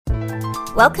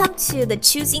Welcome to the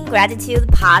Choosing Gratitude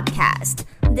podcast.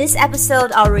 This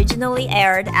episode originally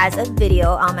aired as a video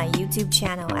on my YouTube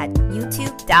channel at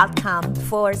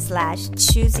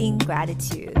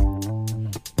youtube.com/choosinggratitude.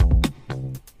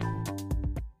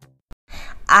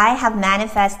 I have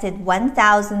manifested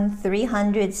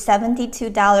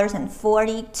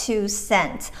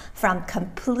 $1,372.42 from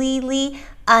completely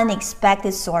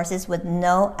unexpected sources with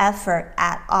no effort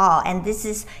at all. And this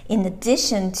is in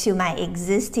addition to my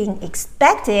existing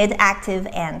expected active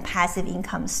and passive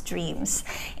income streams.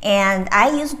 And I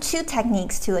use two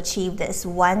techniques to achieve this.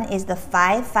 One is the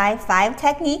 5-5-5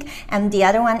 technique, and the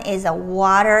other one is a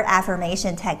water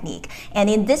affirmation technique. And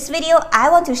in this video, I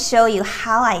want to show you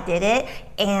how I did it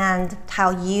and how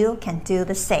you can do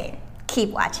the same. Keep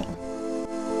watching.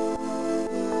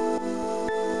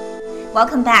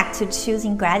 Welcome back to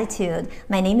Choosing Gratitude.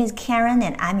 My name is Karen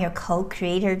and I'm your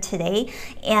co-creator today.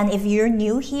 And if you're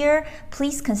new here,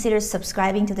 please consider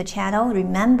subscribing to the channel.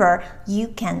 Remember, you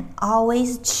can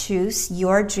always choose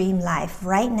your dream life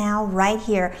right now, right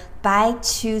here, by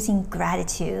choosing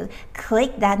gratitude.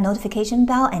 Click that notification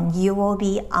bell and you will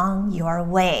be on your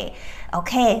way.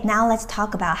 Okay, now let's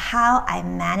talk about how I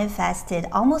manifested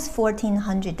almost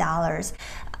 $1,400.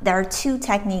 There are two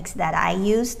techniques that I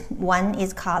used. One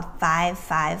is called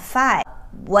 5-5-5.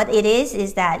 What it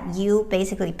is that you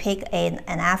basically pick an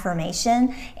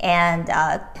affirmation and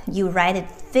you write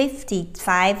it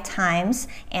 55 times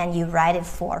and you write it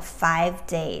for 5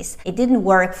 days. It didn't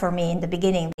work for me in the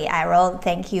beginning. I wrote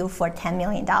thank you for $10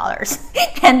 million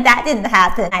and that didn't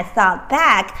happen. I thought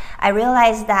back, I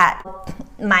realized that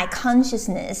my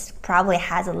consciousness probably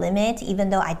has a limit, even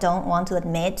though I don't want to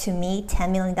admit. To me, $10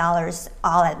 million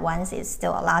all at once is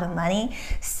still a lot of money.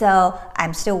 So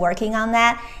I'm still working on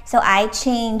that. So I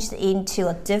changed into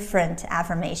a different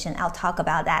affirmation. I'll talk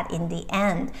about that in the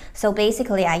end. So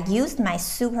basically, I used my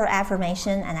super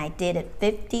affirmation and I did it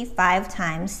 55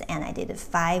 times and I did it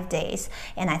 5 days.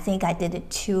 And I think I did it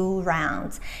 2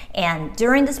 rounds. And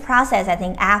during this process, I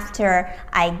think after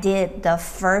I did the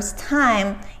first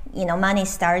time, money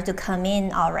started to come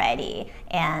in already.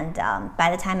 And by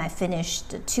the time I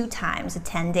finished 2 times,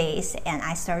 10 days, and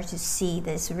I started to see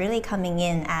this really coming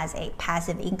in as a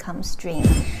passive income stream.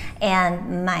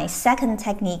 And my second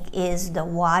technique is the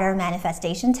water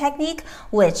manifestation technique,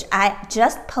 which I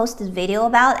just posted a video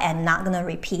about and not gonna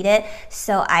repeat it.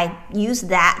 So I use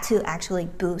that to actually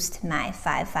boost my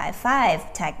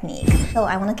 5-5-5 technique. So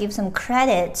I wanna give some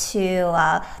credit to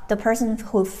the person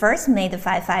who first made the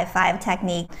 5-5-5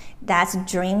 technique. That's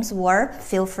Dreams Work.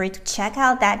 Feel free to check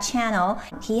out that channel.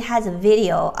 He has a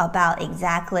video about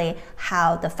exactly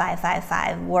how the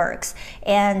 5-5-5 works.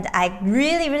 And I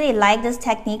really like this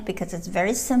technique because it's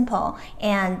very simple.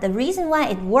 And the reason why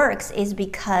it works is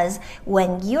because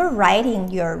when you're writing,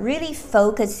 you're really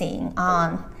focusing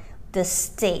on the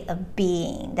state of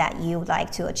being that you would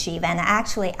like to achieve. And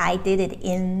actually, I did it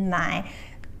in my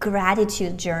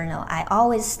gratitude journal. I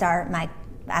always start my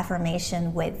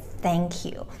affirmation with thank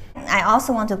you. I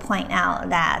also want to point out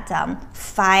that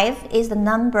 5 is the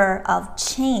number of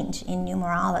change in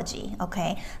numerology,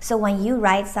 okay? So when you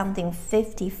write something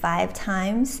 55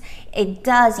 times, it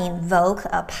does invoke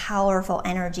a powerful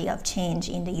energy of change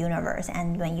in the universe.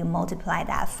 And when you multiply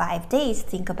that 5 days,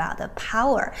 think about the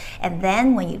power. And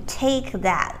then when you take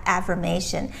that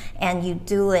affirmation and you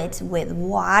do it with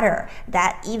water,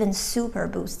 that even super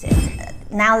boosted.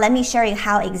 Now let me show you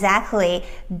how exactly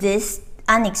this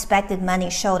unexpected money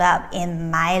showed up in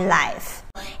my life.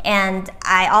 And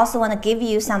I also want to give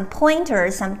you some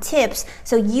pointers, some tips,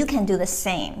 so you can do the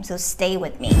same. So stay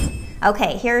with me.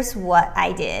 Okay, here's what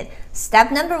I did.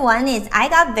 Step number 1 is I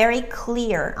got very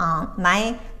clear on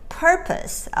my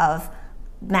purpose of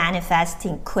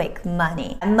manifesting quick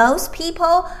money. Most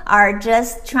people are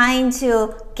just trying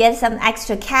to get some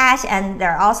extra cash, and there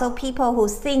are also people who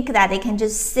think that they can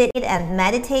just sit and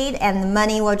meditate and the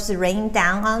money will just rain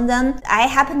down on them. I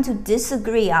happen to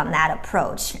disagree on that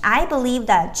approach. I believe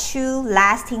that true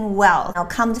lasting wealth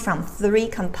comes from 3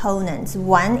 components.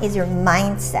 One is your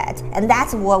mindset, and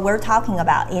that's what we're talking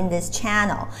about in this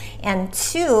channel. And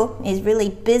 2 is really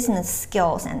business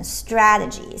skills and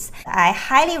strategies. I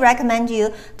highly recommend you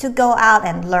to go out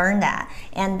and learn that.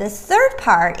 And the third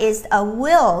part is a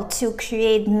will to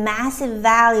create massive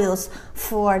values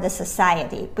for the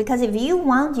society. Because if you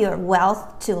want your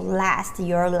wealth to last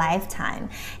your lifetime,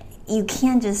 you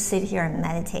can't just sit here and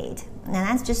meditate. And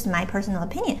that's just my personal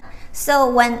opinion. So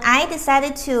when I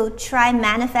decided to try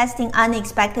manifesting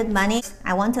unexpected money,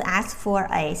 I want to ask for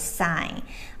a sign.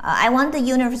 I want the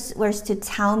universe to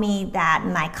tell me that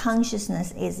my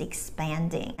consciousness is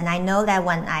expanding. And I know that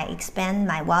when I expand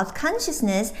my wealth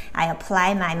consciousness, I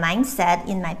apply my mindset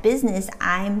in my business,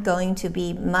 I'm going to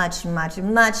be much, much,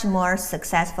 much more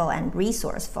successful and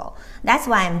resourceful. That's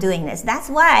why I'm doing this. That's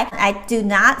why I do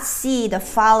not see the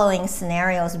following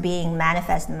scenarios being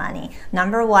manifest money.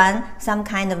 Number one, some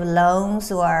kind of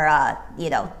loans or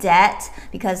debt,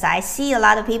 because I see a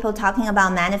lot of people talking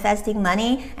about manifesting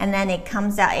money, and then it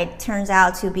turns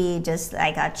out to be just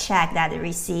like a check that they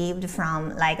received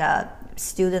from like a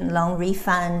student loan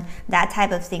refund, that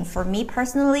type of thing. For me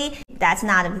personally, that's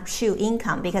not a true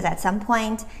income, because at some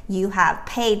point you have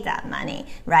paid that money,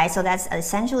 right? So that's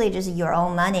essentially just your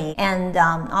own money. And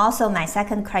also my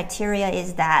second criteria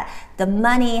is that the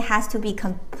money has to be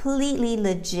completely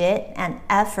legit and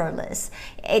effortless.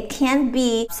 It can't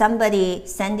be somebody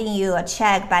sending you a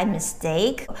check by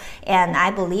mistake. And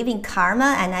I believe in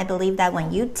karma, and I believe that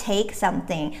when you take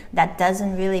something that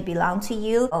doesn't really belong to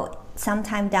you,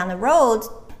 sometime down the road,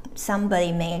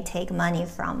 somebody may take money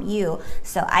from you.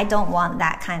 So I don't want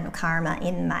that kind of karma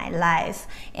in my life.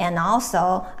 And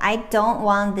also, I don't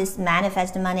want this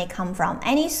manifest money come from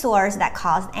any source that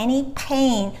caused any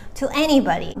pain to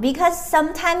anybody. Because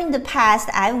sometime in the past,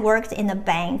 I worked in a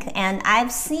bank, and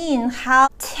I've seen how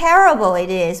terrible it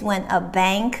is when a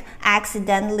bank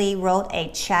accidentally wrote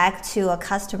a check to a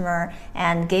customer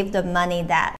and gave them money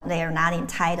that they are not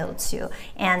entitled to.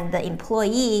 And the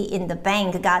employee in the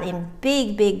bank got in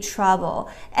big trouble.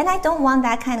 And I don't want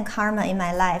that kind of karma in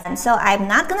my life. And so I'm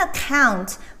not gonna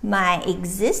count my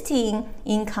existing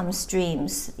income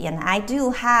streams. And I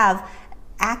do have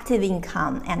active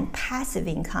income and passive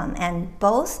income, and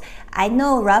both I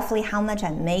know roughly how much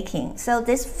I'm making. So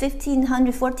this $1,500,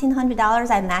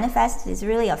 $1,400 I manifest is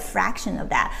really a fraction of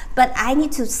that. But I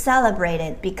need to celebrate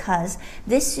it, because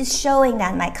this is showing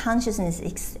that my consciousness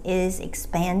is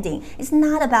expanding. It's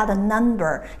not about a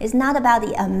number. It's not about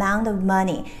the amount of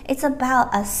money. It's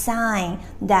about a sign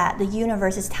that the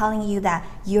universe is telling you that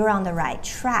you're on the right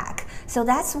track. So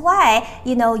that's why,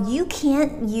 you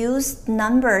can't use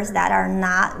numbers that are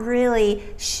not really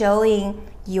showing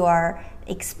your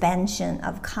expansion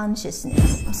of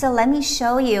consciousness. So let me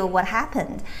show you what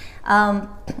happened.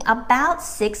 About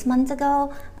 6 months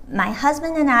ago, my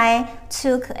husband and I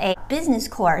took a business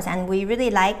course, and we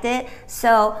really liked it.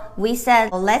 So we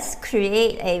said, well, let's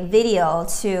create a video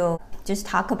to just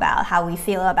talk about how we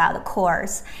feel about the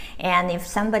course. And if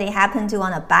somebody happened to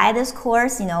want to buy this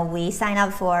course, we sign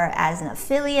up as an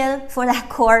affiliate for that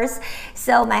course.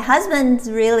 So my husband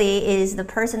really is the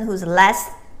person who's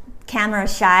less camera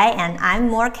shy, and I'm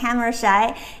more camera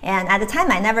shy. And at the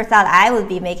time, I never thought I would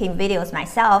be making videos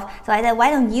myself. So I said, why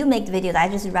don't you make the videos? I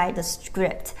just write the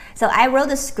script. So I wrote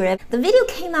the script. The video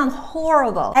came out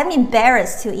horrible. I'm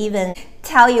embarrassed to even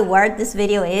tell you where this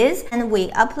video is. And we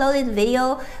uploaded the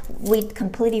video, we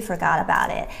completely forgot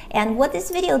about it. And what this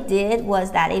video did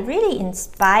was that it really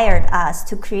inspired us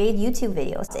to create YouTube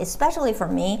videos, especially for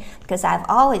me, because I've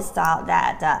always thought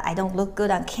that I don't look good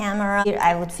on camera.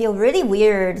 I would feel really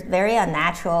weird, very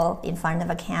unnatural in front of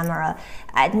a camera.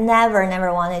 I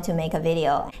never wanted to make a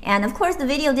video. And of course, the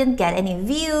video didn't get any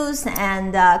views,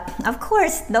 and of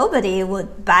course, nobody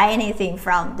would buy anything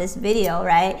from this video,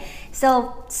 right?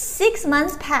 So 6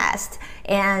 months passed,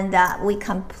 and we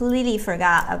completely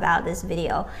forgot about this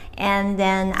video. And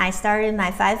then I started my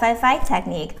 555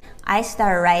 technique. I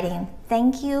started writing,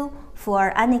 thank you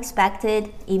for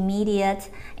unexpected, immediate,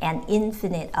 and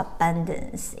infinite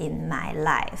abundance in my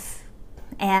life.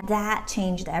 And that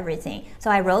changed everything. So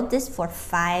I wrote this for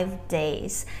 5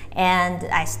 days, and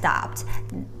I stopped.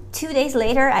 2 days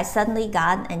later, I suddenly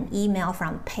got an email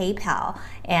from PayPal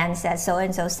and said,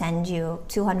 so-and-so send you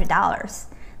 $200.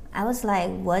 I was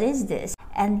like, what is this?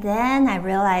 And then I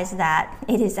realized that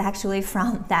it is actually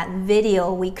from that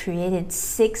video we created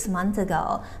 6 months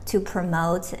ago to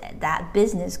promote that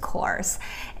business course.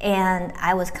 And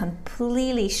I was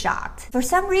completely shocked. For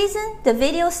some reason, the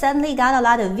video suddenly got a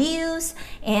lot of views,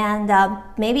 and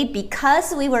maybe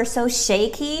because we were so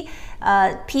shaky,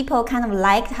 people kind of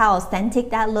liked how authentic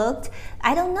that looked.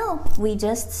 I don't know. We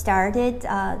just started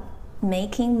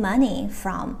making money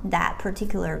from that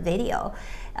particular video.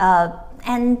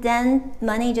 And then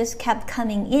money just kept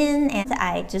coming in, and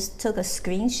I just took a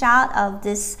screenshot of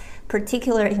this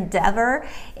particular endeavor,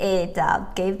 it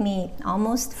gave me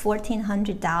almost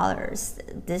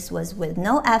 $1,400. This was with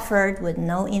no effort, with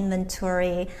no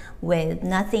inventory, with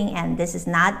nothing, and this is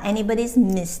not anybody's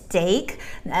mistake.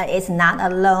 It's not a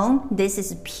loan. This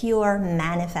is pure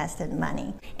manifested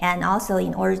money. And also,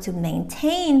 in order to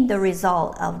maintain the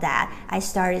result of that, I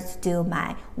started to do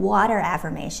my water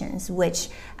affirmations, which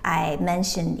I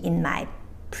mentioned in my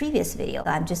previous video.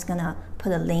 I'm just gonna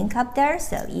put a link up there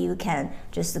so you can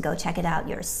just go check it out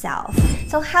yourself.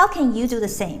 So how can you do the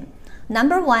same?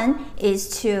 Number one is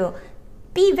to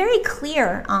be very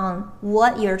clear on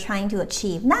what you're trying to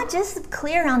achieve. Not just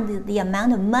clear on the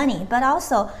amount of money, but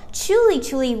also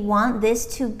truly want this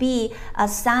to be a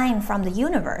sign from the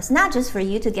universe, not just for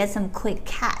you to get some quick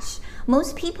cash.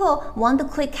 Most people want the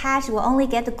quick cash, will only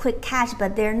get the quick cash,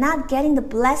 but they're not getting the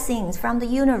blessings from the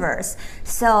universe.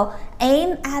 So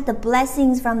aim at the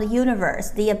blessings from the universe,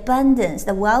 the abundance,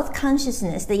 the wealth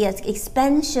consciousness, the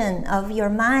expansion of your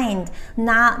mind,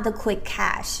 not the quick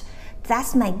cash.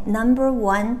 That's my number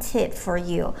one tip for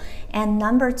you. And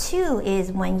number two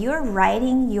is when you're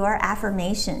writing your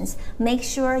affirmations, make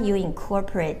sure you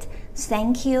incorporate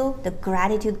thank you, the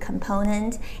gratitude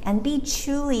component, and be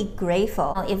truly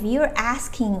grateful. If you're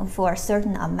asking for a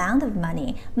certain amount of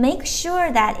money, make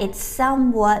sure that it's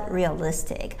somewhat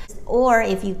realistic. Or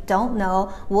if you don't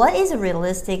know what is a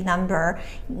realistic number,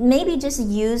 maybe just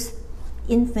use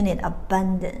infinite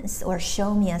abundance, or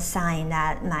show me a sign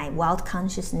that my wealth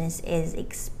consciousness is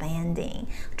expanding.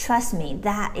 Trust me,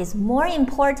 that is more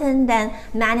important than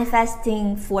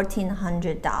manifesting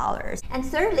 $1,400. And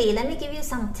thirdly, let me give you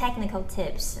some technical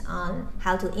tips on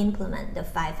how to implement the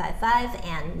 555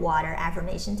 and water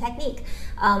affirmation technique.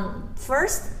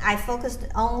 First, I focused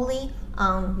only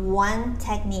on one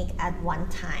technique at one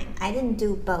time. I didn't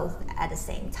do both at the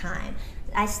same time.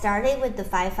 I started with the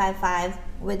 555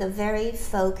 with a very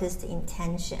focused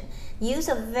intention. Use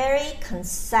a very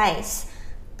concise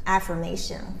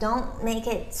affirmation. Don't make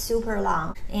it super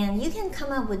long. And you can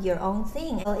come up with your own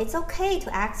thing. So it's okay to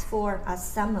ask for a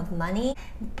sum of money,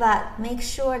 but make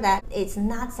sure that it's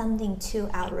not something too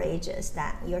outrageous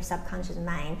that your subconscious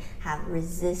mind have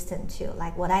resistance to,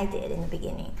 like what I did in the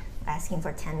beginning, asking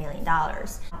for $10 million.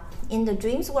 In the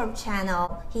Dreams Work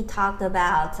channel, he talked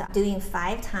about doing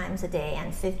 5 times a day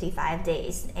and 55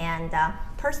 days. And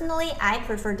personally, I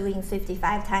prefer doing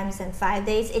 55 times and 5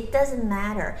 days. It doesn't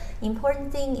matter. The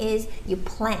important thing is you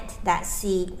plant that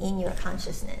seed in your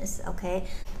consciousness, okay?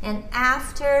 And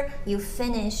after you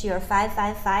finish your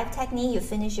 555 technique, you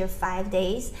finish your 5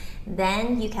 days,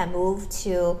 then you can move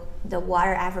to the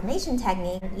water affirmation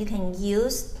technique. You can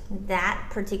use that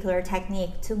particular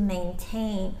technique to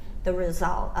maintain the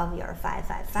result of your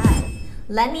 555.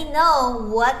 Let me know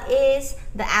what is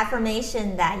the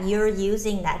affirmation that you're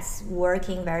using that's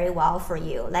working very well for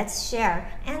you. Let's share.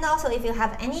 And also, if you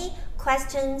have any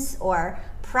questions or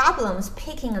problems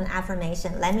picking an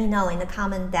affirmation, let me know in the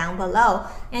comment down below.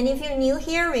 And if you're new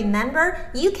here, remember,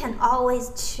 you can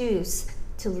always choose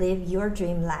to live your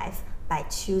dream life by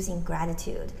choosing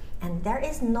gratitude. And there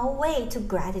is no way to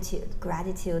gratitude.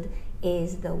 Gratitude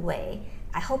is the way.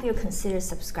 I hope you consider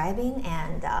subscribing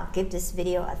and give this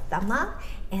video a thumb up.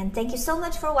 And thank you so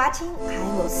much for watching.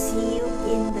 I will see you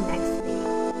in the next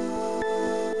video.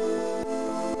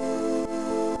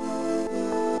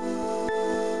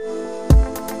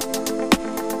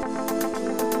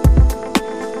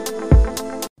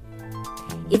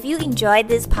 If you enjoyed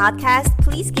this podcast,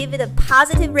 please give it a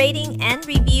positive rating and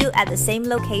review at the same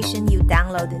location you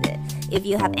downloaded it. If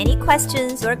you have any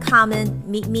questions or comments,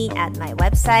 meet me at my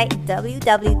website,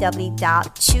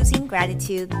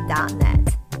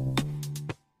 www.choosinggratitude.net.